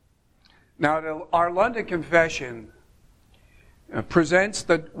Now, our London Confession presents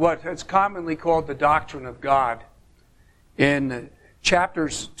what is commonly called the doctrine of God in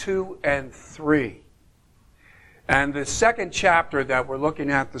chapters 2 and 3. And the second chapter that we're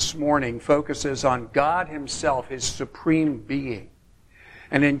looking at this morning focuses on God Himself, His supreme being.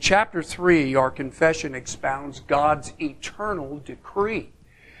 And in chapter 3, our confession expounds God's eternal decree.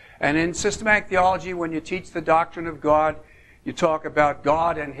 And in systematic theology, when you teach the doctrine of God, you talk about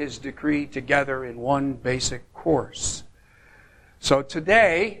God and His decree together in one basic course. So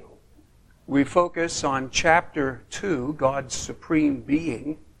today, we focus on chapter 2, God's supreme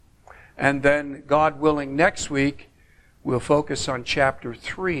being. And then, God willing, next week, we'll focus on chapter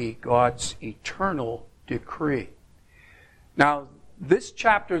 3, God's eternal decree. Now, this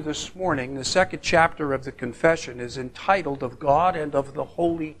chapter this morning, the second chapter of the confession, is entitled Of God and of the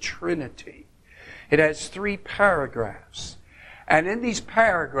Holy Trinity. It has 3 paragraphs. And in these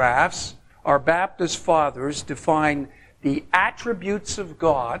paragraphs, our Baptist fathers define the attributes of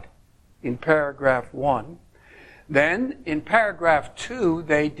God in paragraph 1. Then, in paragraph 2,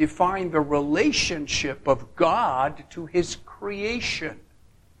 they define the relationship of God to His creation.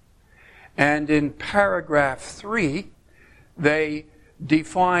 And in paragraph 3, they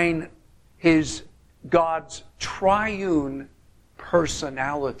define God's triune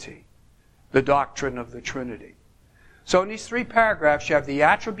personality, the doctrine of the Trinity. So in these 3 paragraphs, you have the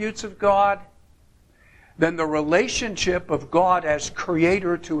attributes of God, then the relationship of God as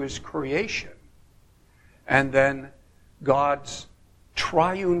creator to His creation, and then God's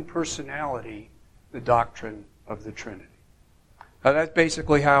triune personality, the doctrine of the Trinity. Now that's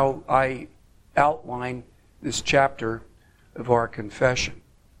basically how I outline this chapter of our confession.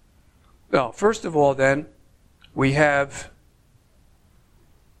 Well, first of all then, we have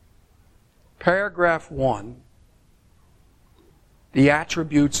paragraph 1, the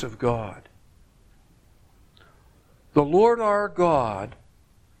attributes of God. The Lord our God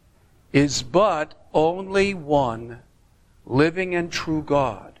is but only one living and true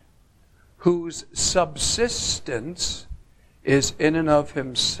God, whose subsistence is in and of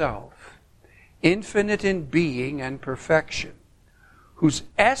Himself, infinite in being and perfection, whose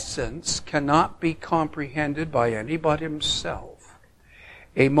essence cannot be comprehended by any but Himself,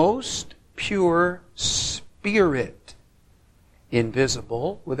 a most pure Spirit,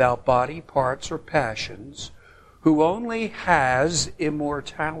 invisible, without body, parts, or passions, who only has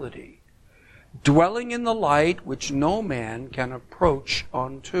immortality, dwelling in the light which no man can approach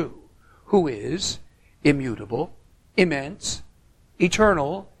unto, who is immutable, immense,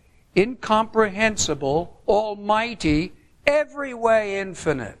 eternal, incomprehensible, almighty, every way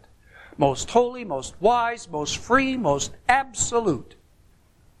infinite, most holy, most wise, most free, most absolute,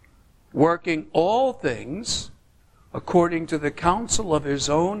 working all things according to the counsel of His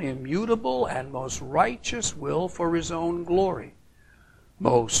own immutable and most righteous will for His own glory,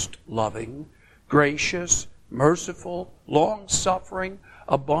 most loving, gracious, merciful, long-suffering,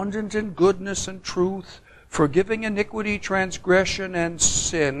 abundant in goodness and truth, forgiving iniquity, transgression, and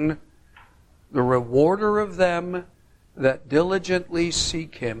sin, the rewarder of them that diligently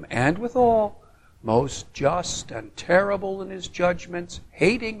seek Him, and withal most just and terrible in His judgments,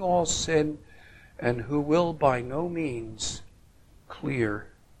 hating all sin, and who will by no means clear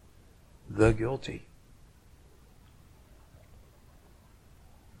the guilty.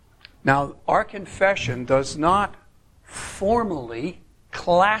 Now, our confession does not formally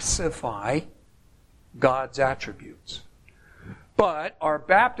classify God's attributes. But our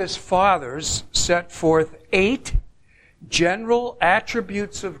Baptist fathers set forth 8 general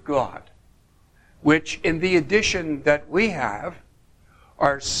attributes of God, which in the edition that we have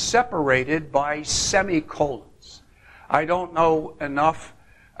are separated by semicolons. I don't know enough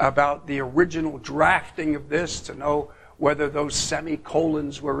about the original drafting of this to know whether those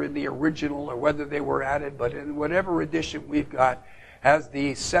semicolons were in the original or whether they were added, but in whatever edition we've got has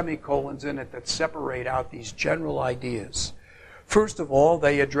the semicolons in it that separate out these general ideas. First of all,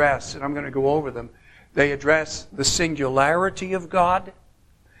 they address, and I'm going to go over them, they address the singularity of God,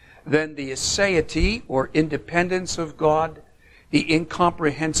 then the aseity or independence of God, the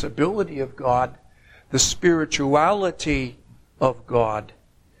incomprehensibility of God, the spirituality of God,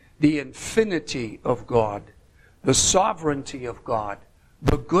 the infinity of God, the sovereignty of God,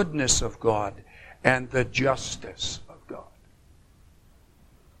 the goodness of God, and the justice of God.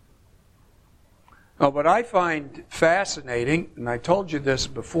 Now, what I find fascinating, and I told you this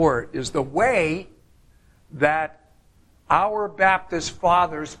before, is the way that our Baptist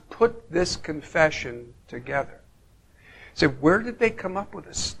fathers put this confession together. So where did they come up with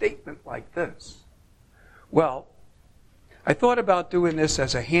a statement like this? Well, I thought about doing this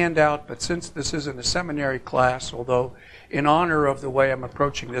as a handout, but since this isn't a seminary class, although in honor of the way I'm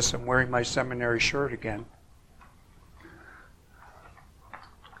approaching this, I'm wearing my seminary shirt again.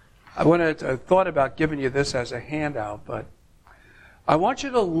 I thought about giving you this as a handout, but I want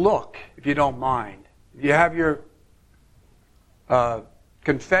you to look, if you don't mind. You have your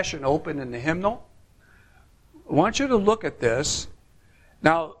confession open in the hymnal. I want you to look at this.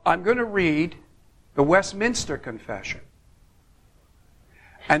 Now, I'm going to read the Westminster Confession.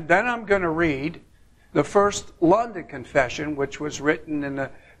 And then I'm going to read the First London Confession, which was written in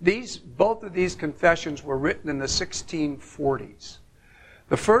both of these confessions were written in the 1640s.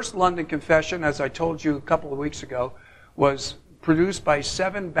 The First London Confession, as I told you a couple of weeks ago, was produced by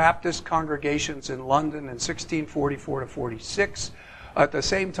 7 Baptist congregations in London in 1644 to 46, at the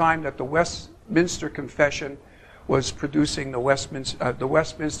same time that the Westminster Confession was producing the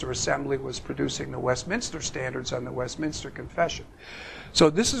Westminster Assembly was producing the Westminster Standards and the Westminster Confession. So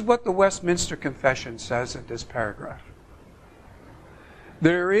this is what the Westminster Confession says in this paragraph.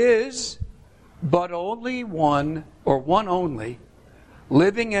 There is but only one, or one only,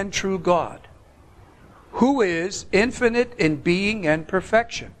 living and true God, who is infinite in being and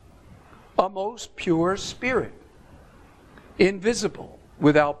perfection, a most pure spirit, invisible,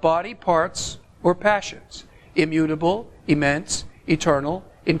 without body, parts, or passions, immutable, immense, eternal,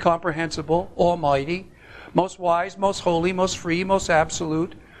 incomprehensible, almighty, most wise, most holy, most free, most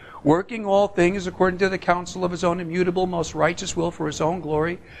absolute, working all things according to the counsel of his own immutable, most righteous will for his own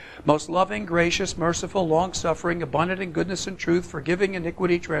glory, most loving, gracious, merciful, long-suffering, abundant in goodness and truth, forgiving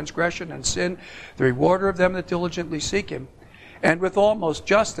iniquity, transgression, and sin, the rewarder of them that diligently seek him, and withal most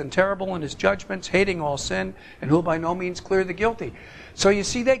just and terrible in his judgments, hating all sin, and who by no means clear the guilty. So you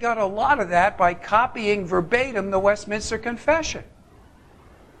see, they got a lot of that by copying verbatim the Westminster Confession.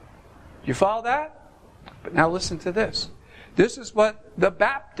 You follow that? But now listen to this. This is what the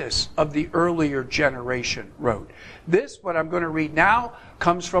Baptists of the earlier generation wrote. This, what I'm going to read now,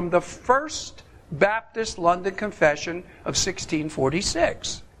 comes from the First Baptist London Confession of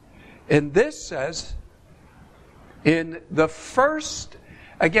 1646. And this says, in the first,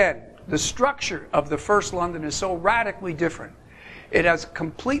 again, the structure of the First London is so radically different. It has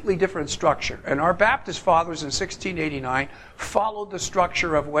completely different structure. And our Baptist fathers in 1689 followed the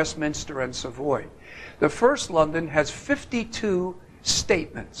structure of Westminster and Savoy. The First London has 52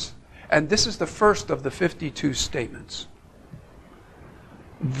 statements. And this is the first of the 52 statements.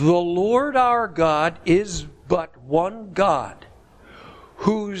 The Lord our God is but one God,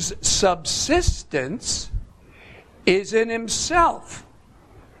 whose subsistence is in himself,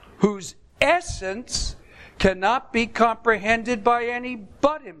 whose essence cannot be comprehended by any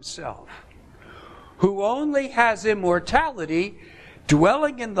but himself, who only has immortality,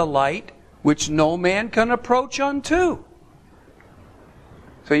 dwelling in the light, which no man can approach unto.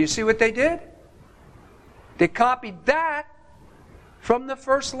 So you see what they did? They copied that from the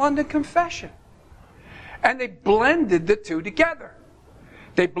First London Confession. And they blended the two together.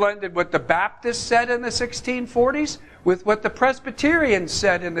 They blended what the Baptists said in the 1640s with what the Presbyterians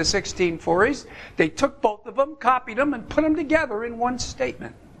said in the 1640s. They took both of them, copied them, and put them together in one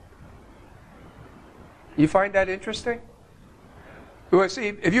statement. You find that interesting? Well, see,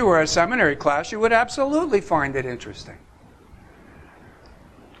 if you were a seminary class, you would absolutely find it interesting.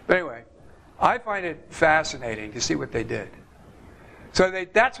 But anyway, I find it fascinating to see what they did. So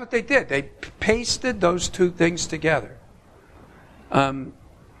that's what they did. They pasted those two things together.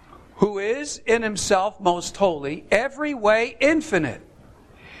 Who is in himself most holy, every way infinite,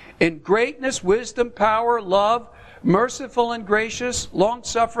 in greatness, wisdom, power, love, merciful and gracious,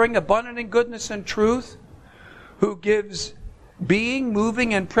 long-suffering, abundant in goodness and truth, who gives being,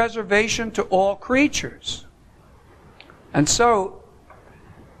 moving, and preservation to all creatures. And so,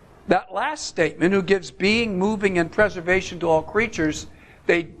 that last statement, who gives being, moving, and preservation to all creatures,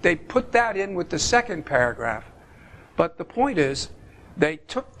 they put that in with the second paragraph. But the point is, they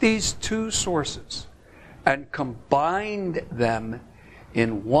took these two sources and combined them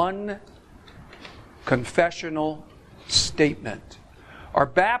in one confessional statement. Our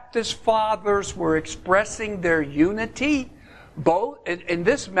Baptist fathers were expressing their unity, both in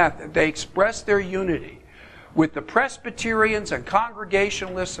this method. They expressed their unity with the Presbyterians and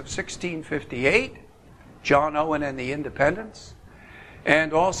Congregationalists of 1658, John Owen and the Independents,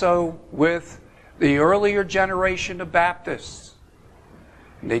 and also with the earlier generation of Baptists.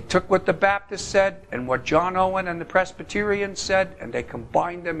 They took what the Baptists said and what John Owen and the Presbyterians said, and they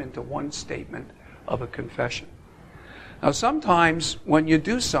combined them into one statement of a confession. Now, sometimes when you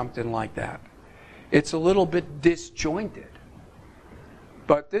do something like that, it's a little bit disjointed.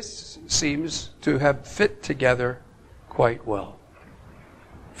 But this seems to have fit together quite well.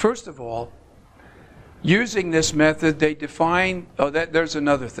 First of all, using this method, they define... there's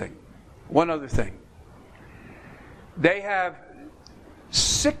another thing. One other thing. They have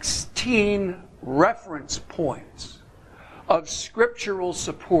 16 reference points of scriptural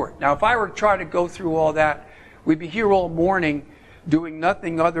support. Now, if I were to try to go through all that, we'd be here all morning doing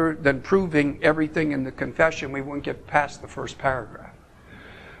nothing other than proving everything in the confession. We wouldn't get past the first paragraph.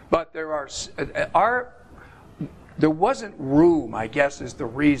 But there wasn't room, I guess, is the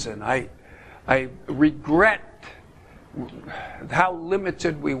reason. I regret how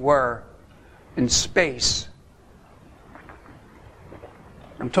limited we were in space.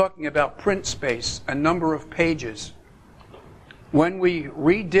 I'm talking about print space, a number of pages. When we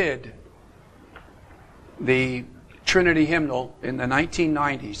redid the Trinity hymnal in the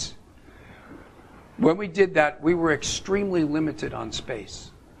 1990s, when we did that, we were extremely limited on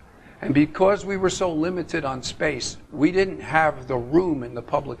space. And because we were so limited on space, we didn't have the room in the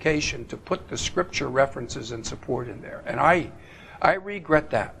publication to put the scripture references and support in there. And I regret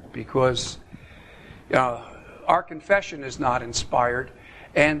that, because our confession is not inspired.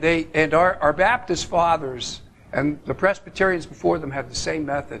 And our Baptist fathers and the Presbyterians before them had the same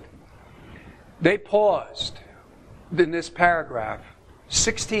method. They paused in this paragraph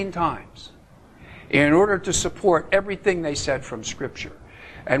 16 times in order to support everything they said from Scripture.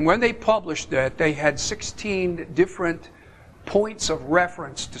 And when they published that, they had 16 different points of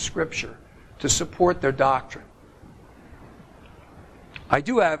reference to Scripture to support their doctrine. I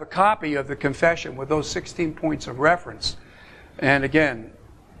do have a copy of the confession with those 16 points of reference. And again,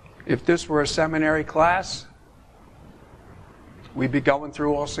 if this were a seminary class, we'd be going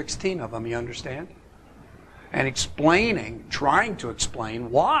through all 16 of them, you understand? And trying to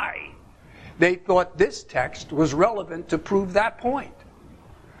explain why they thought this text was relevant to prove that point.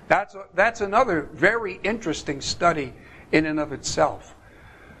 That's another very interesting study in and of itself.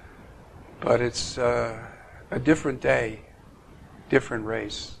 But it's a different day, different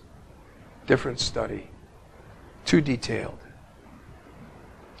race, different study, too detailed.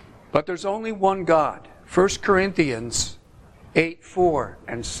 But there's only one God. 1 Corinthians 8:4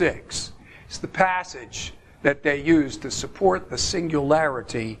 and 6 is the passage that they use to support the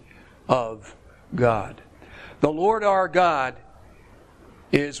singularity of God. The Lord our God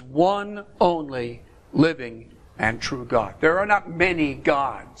is one only living and true God. There are not many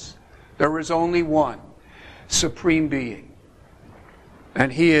gods. There is only one supreme being.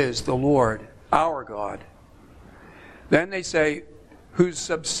 And He is the Lord our God. Then they say, whose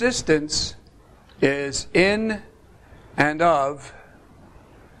subsistence is in and of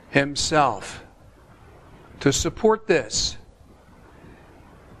Himself. To support this,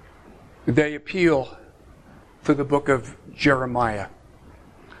 they appeal to the book of Jeremiah.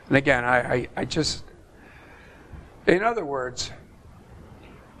 And again, in other words,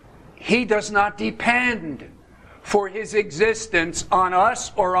 He does not depend for His existence on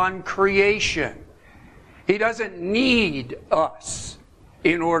us or on creation. He doesn't need us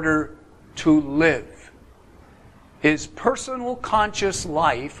in order to live. His personal conscious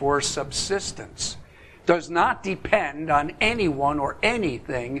life or subsistence does not depend on anyone or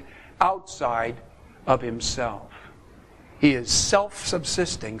anything outside of Himself. He is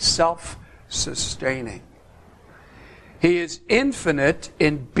self-subsisting, self-sustaining. He is infinite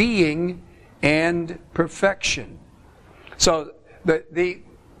in being and perfection. So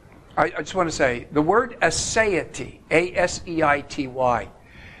I just want to say, the word aseity, A-S-E-I-T-Y,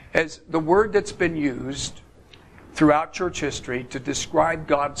 is the word that's been used throughout church history to describe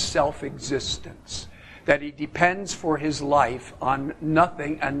God's self-existence, that He depends for His life on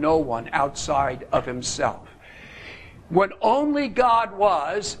nothing and no one outside of Himself. When only God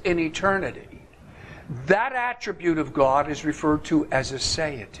was in eternity, that attribute of God is referred to as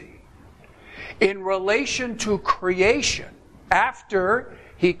aseity. In relation to creation, after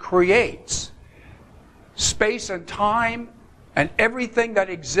He creates space and time and everything that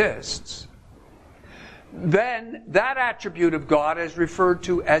exists, then that attribute of God is referred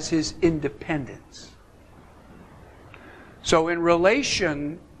to as His independence. So in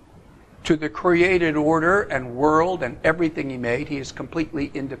relation to the created order and world and everything He made, He is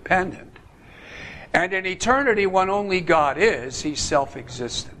completely independent. And in eternity, when only God is, He's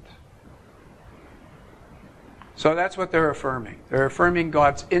self-existent. So that's what they're affirming. They're affirming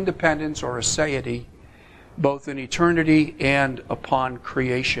God's independence or aseity, both in eternity and upon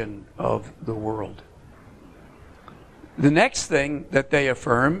creation of the world. The next thing that they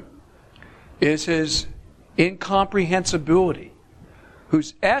affirm is His incomprehensibility,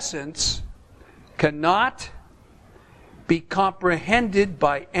 whose essence cannot be comprehended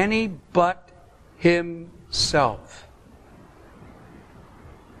by any but Himself.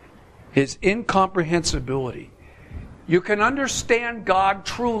 His incomprehensibility. You can understand God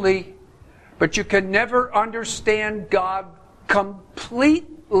truly, but you can never understand God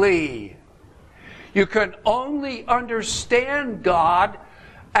completely. You can only understand God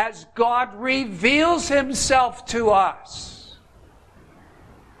as God reveals Himself to us.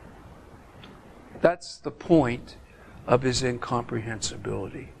 That's the point of His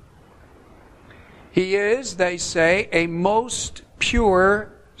incomprehensibility. He is, they say, a most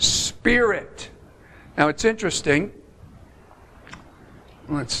pure spirit. Now it's interesting.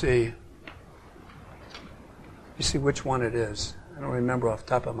 Let's see. You see which one it is. I don't remember off the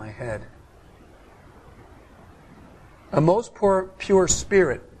top of my head. A most pure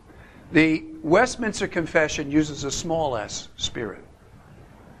spirit. The Westminster Confession uses a small s, spirit.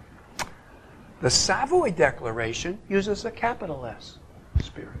 The Savoy Declaration uses a capital S,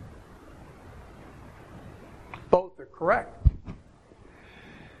 spirit. Both are correct.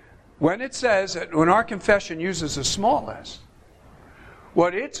 When it says that when our confession uses a small s,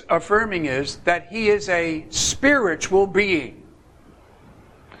 what it's affirming is that He is a spiritual being.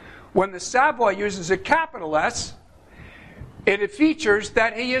 When the Savoy uses a capital S, it features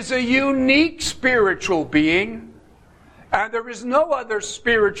that He is a unique spiritual being, and there is no other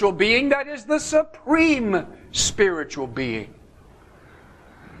spiritual being that is the supreme spiritual being.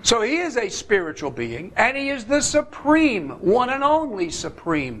 So He is a spiritual being, and He is the supreme, one and only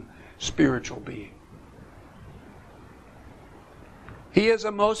supreme spiritual being. He is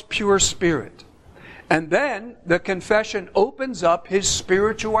a most pure spirit. And then the confession opens up His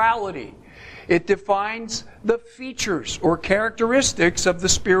spirituality. It defines the features or characteristics of the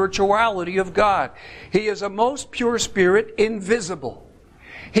spirituality of God. He is a most pure spirit, invisible.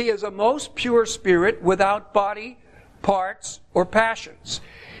 He is a most pure spirit without body, parts, or passions.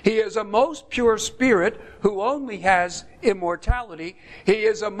 He is a most pure spirit who only has immortality. He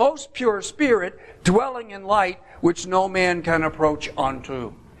is a most pure spirit dwelling in light which no man can approach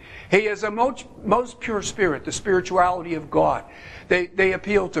unto. He is a most pure spirit, the spirituality of God. They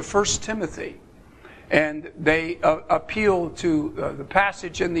appeal to 1 Timothy, and they appeal to the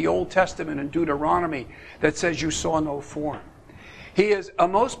passage in the Old Testament in Deuteronomy that says you saw no form. He is a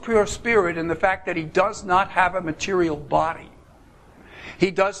most pure spirit in the fact that He does not have a material body. He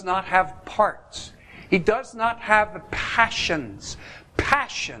does not have parts. He does not have passions.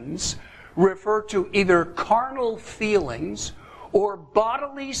 Passions refer to either carnal feelings or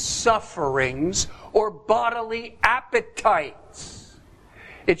bodily sufferings or bodily appetites.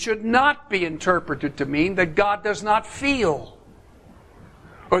 It should not be interpreted to mean that God does not feel,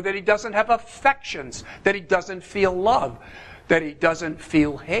 or that He doesn't have affections, that He doesn't feel love, that He doesn't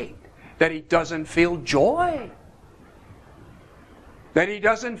feel hate, that He doesn't feel joy, that He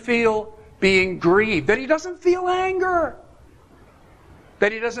doesn't feel being grieved, that He doesn't feel anger,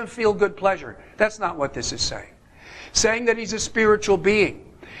 that He doesn't feel good pleasure. That's not what this is saying. Saying that He's a spiritual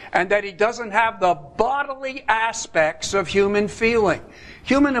being and that He doesn't have the bodily aspects of human feeling.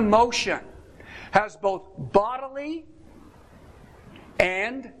 Human emotion has both bodily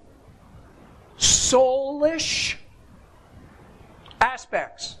and soulish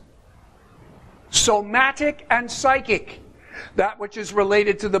aspects. Somatic and psychic. That which is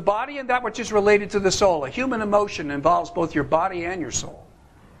related to the body and that which is related to the soul. A human emotion involves both your body and your soul.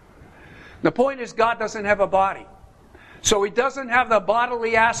 The point is, God doesn't have a body. So He doesn't have the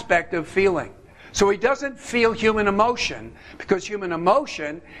bodily aspect of feeling. So He doesn't feel human emotion, because human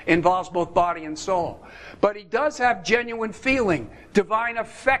emotion involves both body and soul. But He does have genuine feeling, divine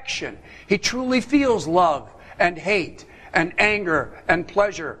affection. He truly feels love and hate and anger and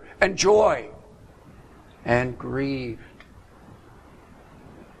pleasure and joy and grief.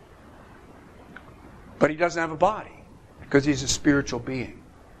 But He doesn't have a body, because He's a spiritual being.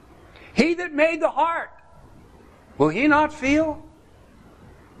 He that made the heart, will He not feel?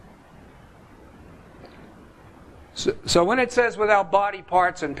 So when it says without body,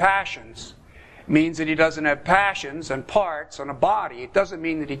 parts, and passions, it means that He doesn't have passions and parts and a body. It doesn't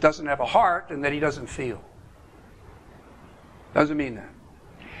mean that He doesn't have a heart and that He doesn't feel. Doesn't mean that.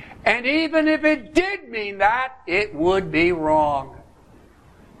 And even if it did mean that, it would be wrong.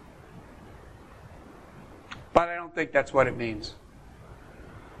 But I don't think that's what it means.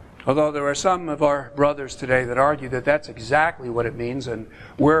 Although there are some of our brothers today that argue that that's exactly what it means, and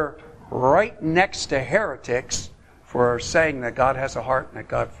we're right next to heretics for saying that God has a heart and that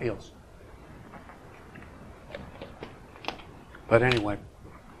God feels. But anyway,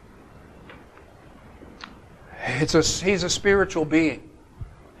 He's a spiritual being,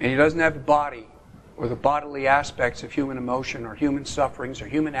 and He doesn't have a body or the bodily aspects of human emotion or human sufferings or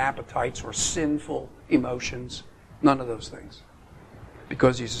human appetites or sinful emotions. None of those things.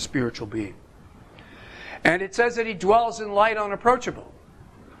 because he's a spiritual being. And it says that he dwells in light unapproachable.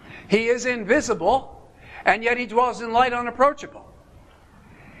 He is invisible, and yet he dwells in light unapproachable.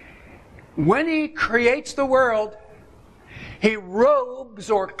 When he creates the world, he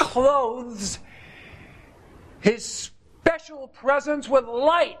robes or clothes his special presence with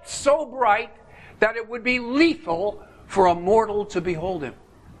light so bright that it would be lethal for a mortal to behold him.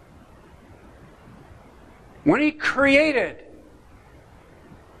 When he created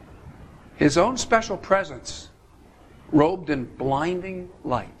his own special presence, robed in blinding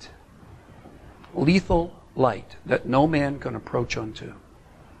light, lethal light that no man can approach unto.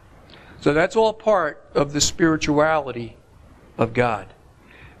 So that's all part of the spirituality of God.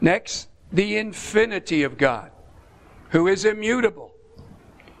 Next, the infinity of God, who is immutable,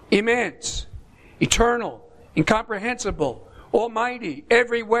 immense, eternal, incomprehensible, almighty,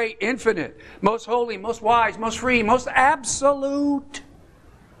 every way infinite, most holy, most wise, most free, most absolute.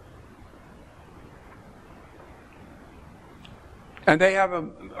 And they have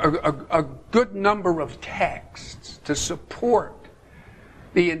a good number of texts to support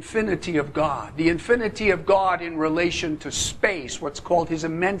the infinity of God. The infinity of God in relation to space, what's called his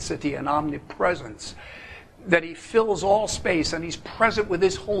immensity and omnipresence. That he fills all space and he's present with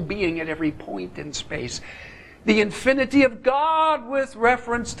his whole being at every point in space. The infinity of God with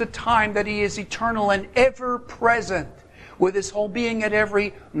reference to time, that he is eternal and ever present with his whole being at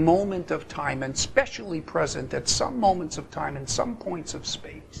every moment of time, and specially present at some moments of time and some points of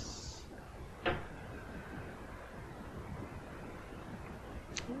space.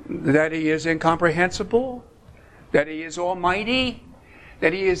 That he is incomprehensible, that he is almighty,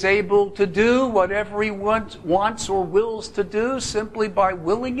 that he is able to do whatever he wants or wills to do simply by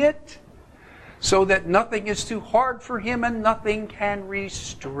willing it, so that nothing is too hard for him and nothing can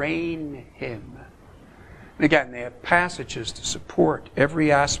restrain him. And again, they have passages to support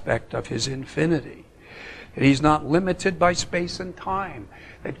every aspect of his infinity. That he's not limited by space and time.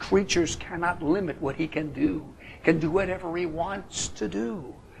 That creatures cannot limit what he can do. He can do whatever he wants to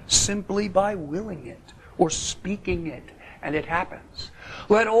do, simply by willing it or speaking it, and it happens.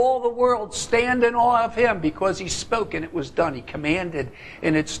 Let all the world stand in awe of him, because he spoke and it was done. He commanded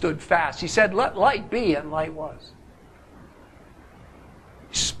and it stood fast. He said, "Let light be," and light was.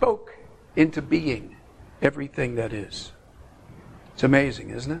 He spoke into being everything that is. It's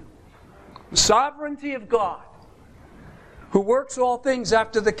amazing, isn't it? The sovereignty of God, who works all things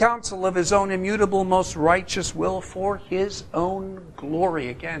after the counsel of his own immutable, most righteous will for his own glory.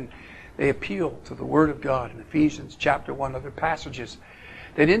 Again, they appeal to the Word of God in Ephesians chapter 1, other passages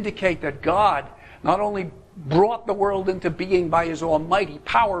that indicate that God not only brought the world into being by his almighty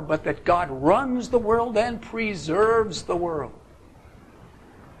power, but that God runs the world and preserves the world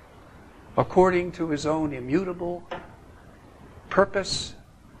according to his own immutable purpose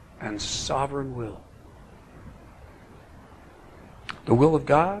and sovereign will. The will of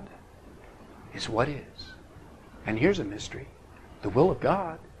God is what is. And here's a mystery. The will of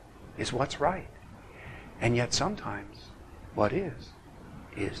God is what's right. And yet sometimes what is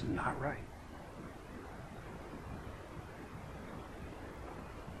not right.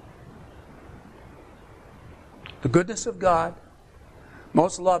 The goodness of God,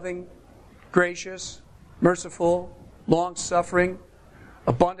 most loving, gracious, merciful, long-suffering,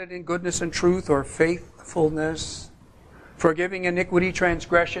 abundant in goodness and truth or faithfulness, forgiving iniquity,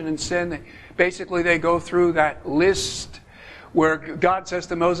 transgression, and sin. Basically, they go through that list where God says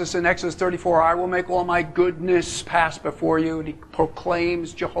to Moses in Exodus 34, "I will make all my goodness pass before you." And he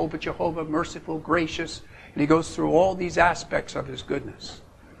proclaims Jehovah, Jehovah, merciful, gracious. And he goes through all these aspects of his goodness.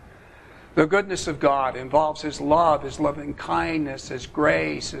 The goodness of God involves his love, his loving kindness, his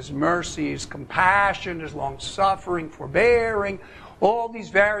grace, his mercy, his compassion, his long-suffering, forbearing, all these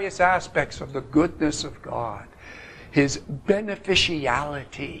various aspects of the goodness of God. His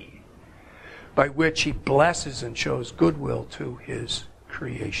beneficiality, by which he blesses and shows goodwill to his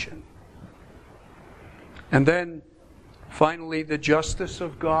creation. And then, finally, the justice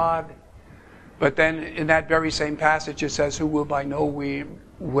of God. But then, in that very same passage, it says, "Who will by no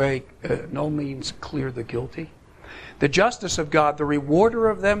means clear the guilty." The justice of God, the rewarder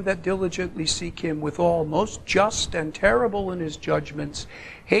of them that diligently seek him, withal most just and terrible in his judgments,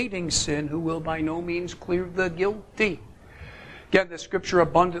 hating sin, who will by no means clear the guilty. Again, the Scripture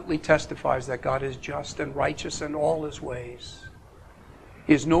abundantly testifies that God is just and righteous in all his ways.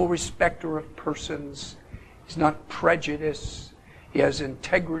 He is no respecter of persons. He's not prejudiced. He has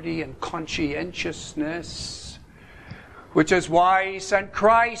integrity and conscientiousness, which is why he sent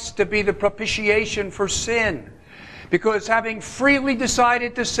Christ to be the propitiation for sin. Because having freely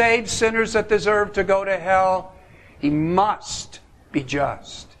decided to save sinners that deserve to go to hell, he must be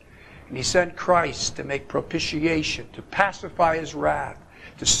just. And he sent Christ to make propitiation, to pacify his wrath,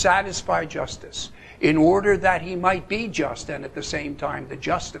 to satisfy justice, in order that he might be just and at the same time the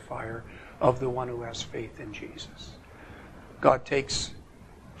justifier of the one who has faith in Jesus. God takes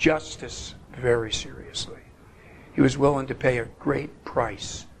justice very seriously. He was willing to pay a great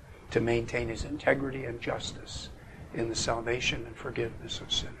price to maintain his integrity and justice in the salvation and forgiveness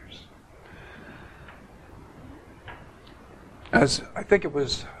of sinners. As I think it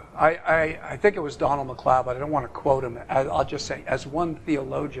was Donald MacLeod, but I don't want to quote him. I'll just say, as one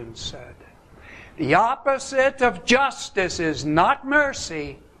theologian said, the opposite of justice is not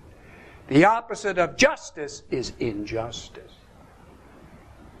mercy. The opposite of justice is injustice.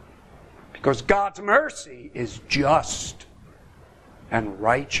 Because God's mercy is just and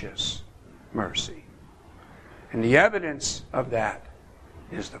righteous mercy. And the evidence of that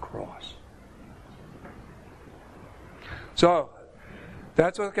is the cross. So,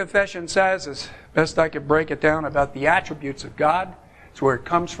 that's what the confession says, as best I could break it down, about the attributes of God. It's where it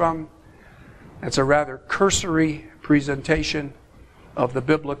comes from. It's a rather cursory presentation of the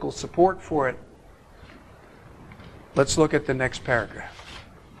biblical support for it. Let's look at the next paragraph.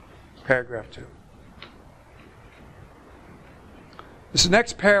 Paragraph 2. This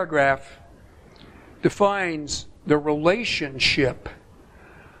next paragraph defines the relationship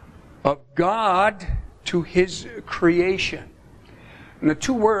of God to his creation. And the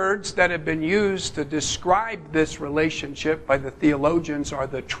two words that have been used to describe this relationship by the theologians are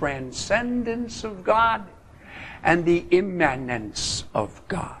the transcendence of God and the immanence of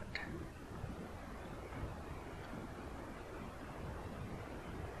God.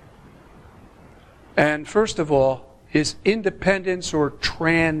 And first of all, his independence or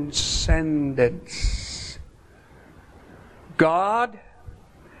transcendence. God,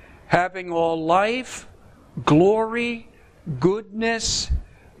 having all life, glory, goodness,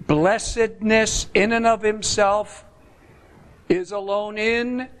 blessedness in and of himself, is alone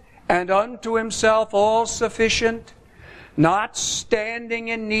in and unto himself all sufficient, not standing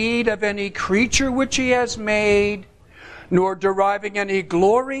in need of any creature which he has made, nor deriving any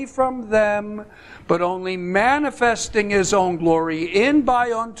glory from them, but only manifesting his own glory in,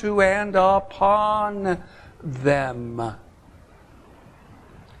 by, unto, and upon them.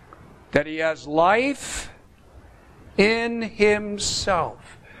 That he has life in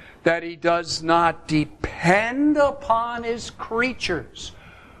himself, that he does not depend upon his creatures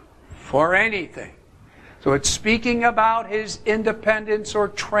for anything. So it's speaking about his independence or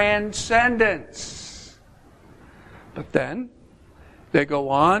transcendence. But then they go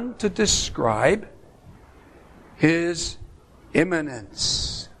on to describe his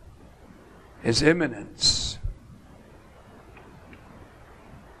immanence. His immanence.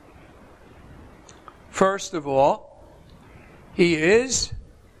 First of all, he is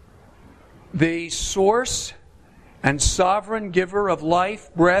the source and sovereign giver of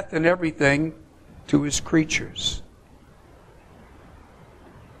life, breath, and everything to his creatures.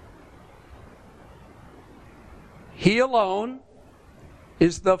 He alone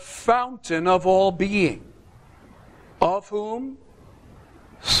is the fountain of all being, of whom,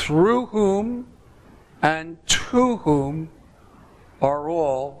 through whom, and to whom are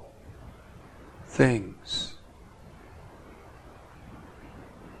all things.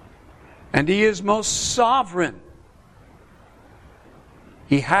 And he is most sovereign.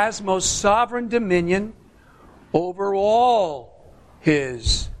 He has most sovereign dominion over all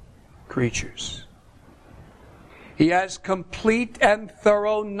his creatures. He has complete and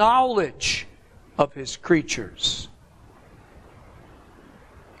thorough knowledge of his creatures.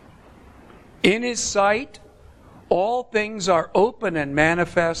 In his sight, all things are open and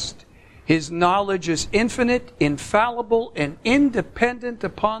manifest. His knowledge is infinite, infallible, and independent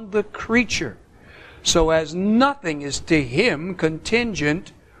upon the creature, so as nothing is to him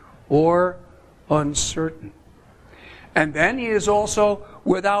contingent or uncertain. And then he is also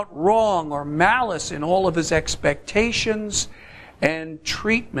without wrong or malice in all of his expectations and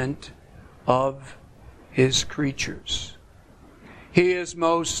treatment of his creatures. He is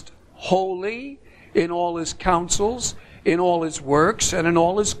most holy in all his counsels, in all his works, and in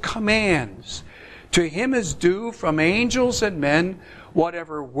all his commands. To him is due from angels and men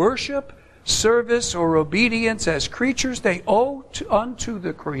whatever worship, service, or obedience as creatures they owe unto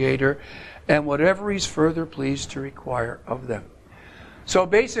the Creator, and whatever he's further pleased to require of them. So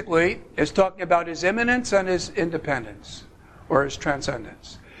basically, it's talking about his immanence and his independence, or his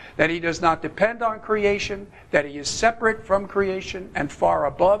transcendence. That he does not depend on creation, that he is separate from creation and far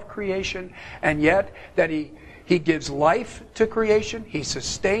above creation, and yet that he He gives life to creation. He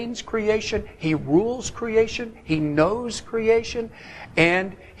sustains creation. He rules creation. He knows creation.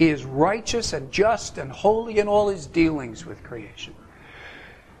 And He is righteous and just and holy in all His dealings with creation.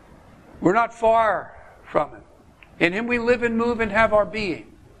 We're not far from Him. In Him we live and move and have our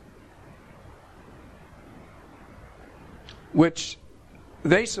being, which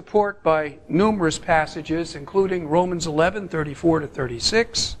they support by numerous passages, including Romans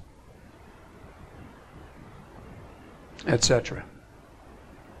 11:34-36, etc.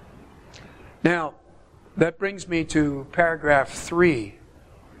 Now, that brings me to paragraph 3,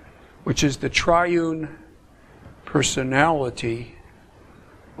 which is the triune personality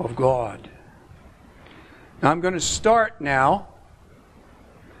of God. Now, I'm going to start now.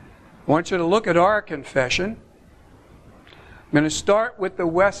 I want you to look at our confession. I'm going to start with the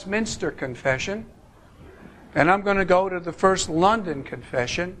Westminster Confession, and I'm going to go to the First London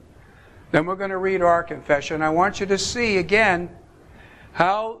Confession. Then we're going to read our confession. I want you to see again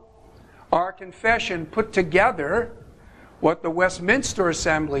how our confession put together what the Westminster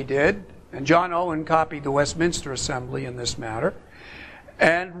Assembly did, and John Owen copied the Westminster Assembly in this matter,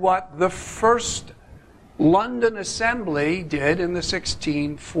 and what the First London Assembly did in the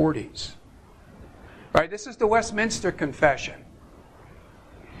 1640s. All right, this is the Westminster Confession.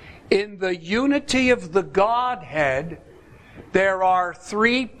 In the unity of the Godhead, there are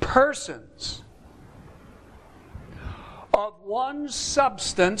three persons of one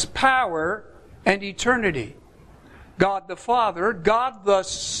substance, power, and eternity. God the Father, God the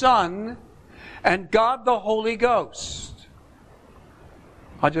Son, and God the Holy Ghost.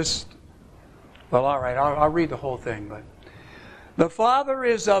 I'll read the whole thing. But the Father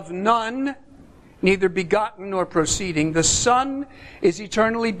is of none, neither begotten nor proceeding. The Son is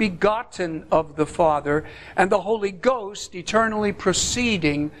eternally begotten of the Father, and the Holy Ghost eternally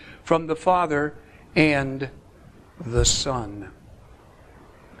proceeding from the Father and the Son.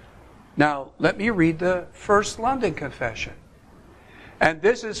 Now, let me read the First London Confession. And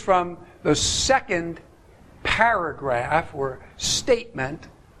this is from the second paragraph or statement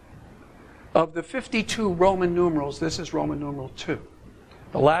of the 52 Roman numerals. This is Roman numeral 2.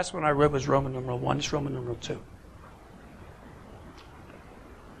 The last one I read was Roman numeral 1. It's Roman numeral 2.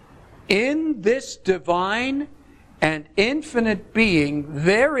 In this divine and infinite being,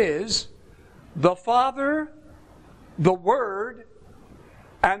 there is the Father, the Word,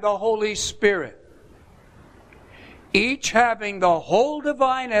 and the Holy Spirit, each having the whole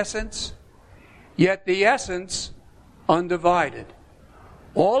divine essence, yet the essence undivided,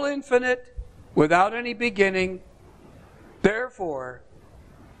 all infinite, without any beginning, therefore,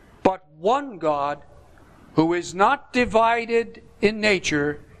 but one God, who is not divided in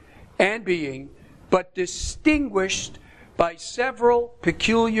nature and being, but distinguished by several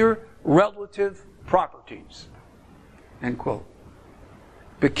peculiar relative properties. End quote.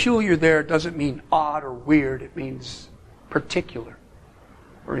 Peculiar there doesn't mean odd or weird. It means particular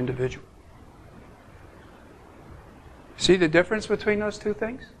or individual. See the difference between those two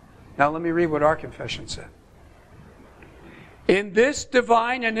things? Now let me read what our confession said. In this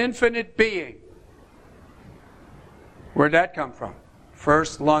divine and infinite being. Where'd that come from?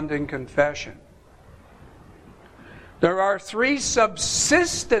 First London Confession. There are three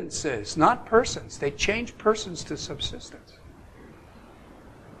subsistences, not persons. They change persons to subsistence.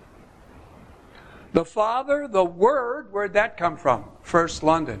 The Father, the Word, where'd that come from? First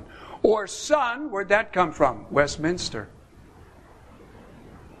London. Or Son, where'd that come from? Westminster.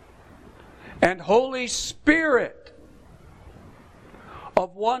 And Holy Spirit,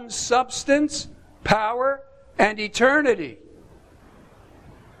 of one substance, power, and eternity.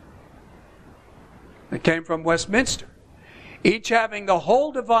 It came from Westminster. Each having the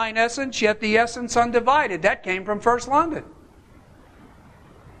whole divine essence, yet the essence undivided. That came from First London.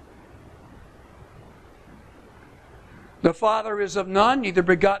 The Father is of none, neither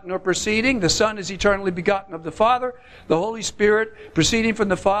begotten nor proceeding. The Son is eternally begotten of the Father. The Holy Spirit proceeding from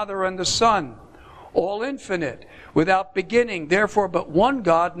the Father and the Son. All infinite, without beginning, therefore but one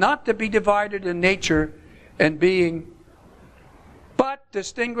God, not to be divided in nature and being, but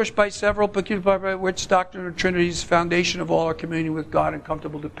distinguished by several peculiar, by which doctrine of Trinity is the foundation of all our communion with God and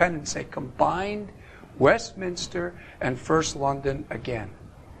comfortable dependence. They combined Westminster and First London again.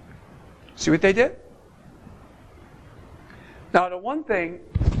 See what they did? Now, the one thing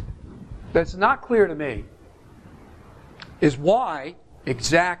that's not clear to me is why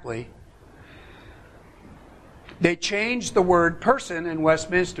exactly they changed the word person in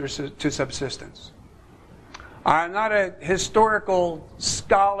Westminster to subsistence. I'm not a historical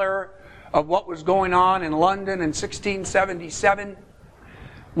scholar of what was going on in London in 1677.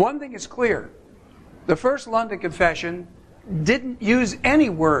 One thing is clear. The First London Confession didn't use any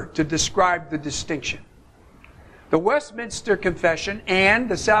word to describe the distinction. The Westminster Confession and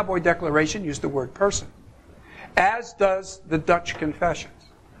the Savoy Declaration use the word person, as does the Dutch confessions.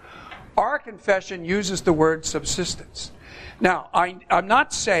 Our confession uses the word subsistence. Now, I'm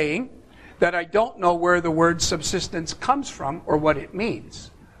not saying that I don't know where the word subsistence comes from or what it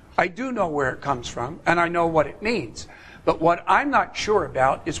means. I do know where it comes from, and I know what it means. But what I'm not sure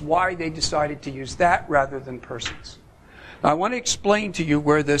about is why they decided to use that rather than persons. Now, I want to explain to you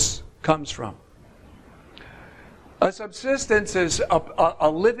where this comes from. A subsistence is a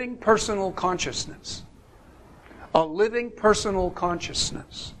living personal consciousness. A living personal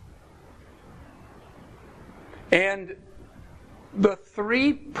consciousness. And the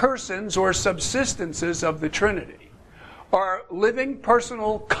three persons or subsistences of the Trinity are living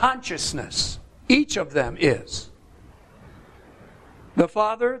personal consciousness. Each of them is. The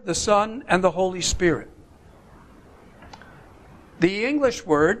Father, the Son, and the Holy Spirit. The English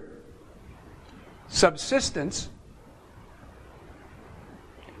word, subsistence,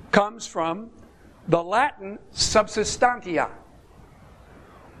 comes from the Latin subsistantia,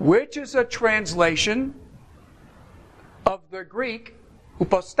 which is a translation of the Greek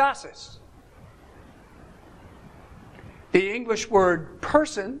hypostasis. The English word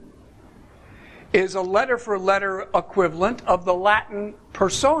person is a letter-for-letter equivalent of the Latin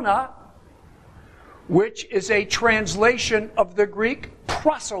persona, which is a translation of the Greek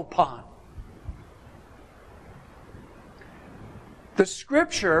prosopon. The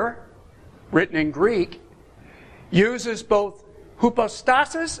scripture, written in Greek, uses both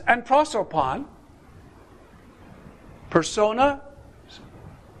hypostasis and prosopon. Persona,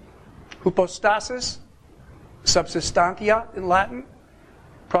 hypostasis, subsistantia in Latin,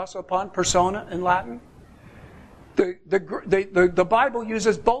 prosopon, persona in Latin. The Bible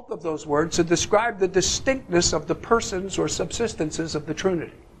uses both of those words to describe the distinctness of the persons or subsistences of the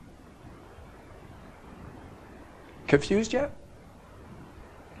Trinity. Confused yet?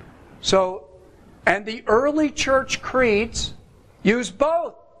 So, and the early church creeds use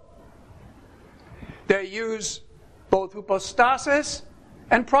both. They use both hypostasis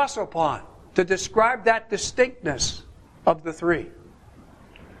and prosopon to describe that distinctness of the three.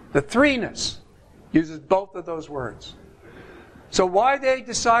 The threeness uses both of those words. So why they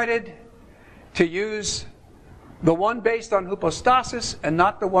decided to use the one based on hypostasis and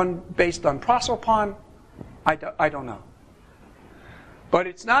not the one based on prosopon, I don't know. But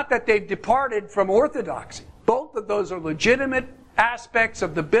it's not that they've departed from orthodoxy. Both of those are legitimate aspects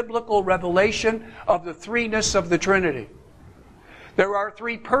of the biblical revelation of the threeness of the Trinity. There are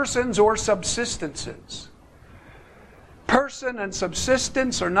three persons or subsistences. Person and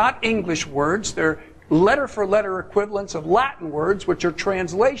subsistence are not English words. They're letter-for-letter equivalents of Latin words, which are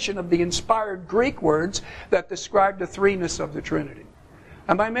translation of the inspired Greek words that describe the threeness of the Trinity.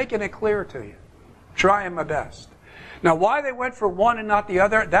 Am I making it clear to you? Trying my best. Now, why they went for one and not the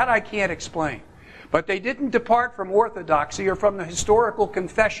other, that I can't explain. But they didn't depart from orthodoxy or from the historical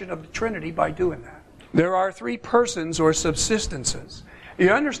confession of the Trinity by doing that. There are three persons or subsistences. You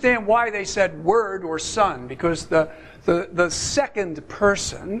understand why they said Word or Son, because the second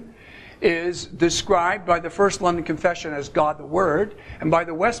person is described by the First London Confession as God the Word, and by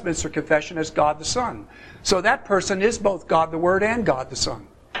the Westminster Confession as God the Son. So that person is both God the Word and God the Son.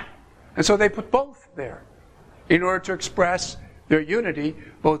 And so they put both there in order to express their unity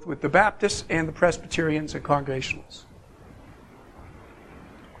both with the Baptists and the Presbyterians and Congregationalists.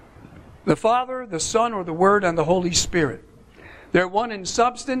 The Father, the Son, or the Word, and the Holy Spirit. They're one in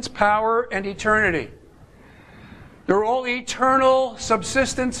substance, power, and eternity. They're all eternal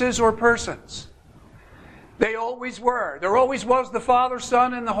subsistences or persons. They always were. There always was the Father,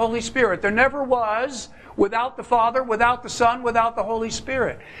 Son, and the Holy Spirit. There never was without the Father, without the Son, without the Holy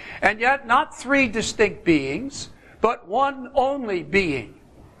Spirit. And yet, not three distinct beings, but one only being.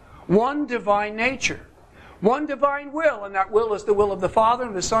 One divine nature. One divine will, and that will is the will of the Father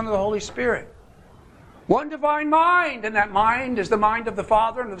and the Son and the Holy Spirit. One divine mind, and that mind is the mind of the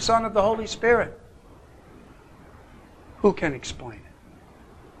Father and the Son of the Holy Spirit. Who can explain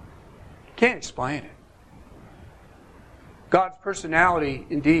it? Can't explain it. God's personality,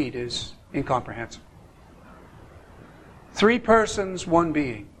 indeed, is incomprehensible. Three persons, one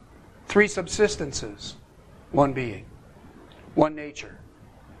being. Three subsistences, one being. One nature.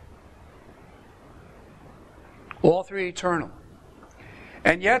 All three eternal.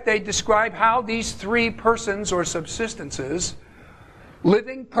 And yet they describe how these three persons or subsistences,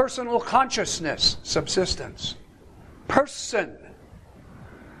 living personal consciousness, subsistence, person,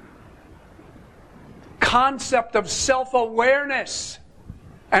 concept of self-awareness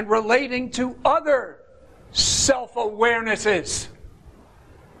and relating to other self-awarenesses.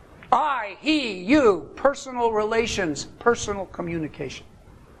 I, he, you, personal relations, personal communication.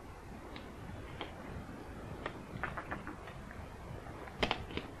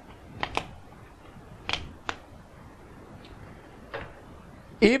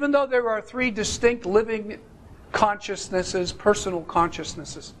 Even though there are three distinct living consciousnesses, personal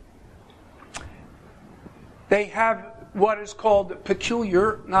consciousnesses, they have what is called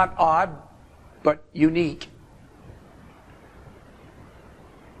peculiar, not odd, but unique,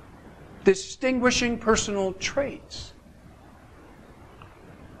 distinguishing personal traits.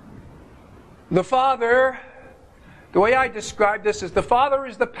 The Father, the way I describe this is the Father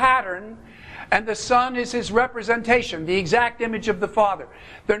is the pattern and the Son is His representation, the exact image of the Father.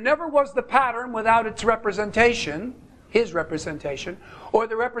 There never was the pattern without its representation, His representation, or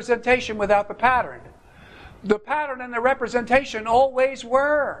the representation without the pattern. The pattern and the representation always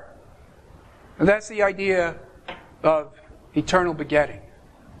were. And that's the idea of eternal begetting.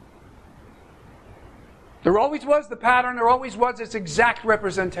 There always was the pattern, there always was its exact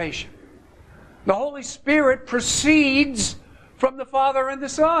representation. The Holy Spirit proceeds from the Father and the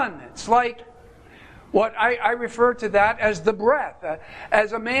Son. It's like what I refer to that as the breath.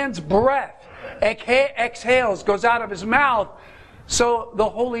 As a man's breath exhales, goes out of his mouth, so the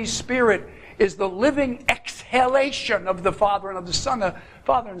Holy Spirit is the living exhalation of the Father and of the Son. The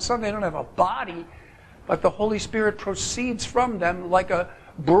Father and Son, they don't have a body, but the Holy Spirit proceeds from them like a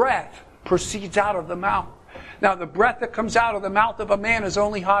breath proceeds out of the mouth. Now, the breath that comes out of the mouth of a man is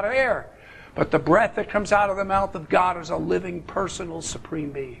only hot air, but the breath that comes out of the mouth of God is a living, personal,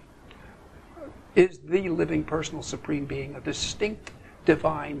 supreme being. Is the living, personal, supreme being, a distinct,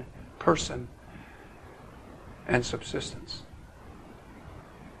 divine person and subsistence.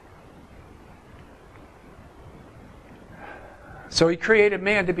 So He created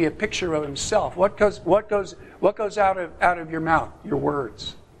man to be a picture of Himself. What goes out of your mouth? Your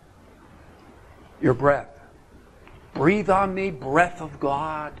words. Your breath. Breathe on me, breath of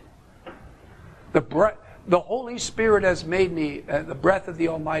God. The Holy Spirit has made me, the breath of the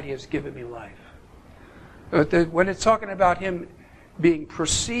Almighty has given me life. When it's talking about Him being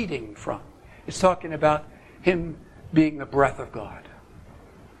proceeding from, it's talking about Him being the breath of God.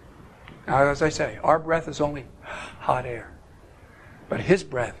 Now, as I say, our breath is only hot air. But His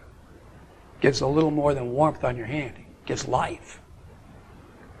breath gives a little more than warmth on your hand. It gives life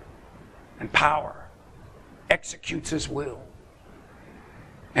and power, executes His will,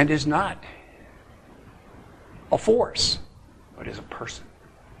 and is not a force, but is a person.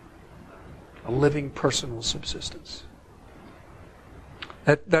 A living personal subsistence.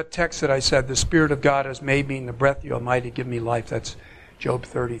 That text that I said, the Spirit of God has made me, and the breath of the Almighty give me life, that's Job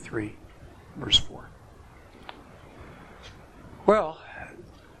 33, verse 4. Well,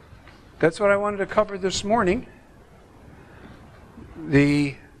 that's what I wanted to cover this morning.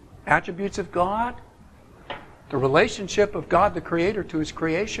 The attributes of God, the relationship of God the Creator to His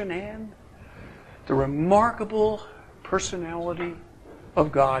creation, and the remarkable personality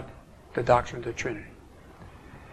of God, the doctrine of the Trinity.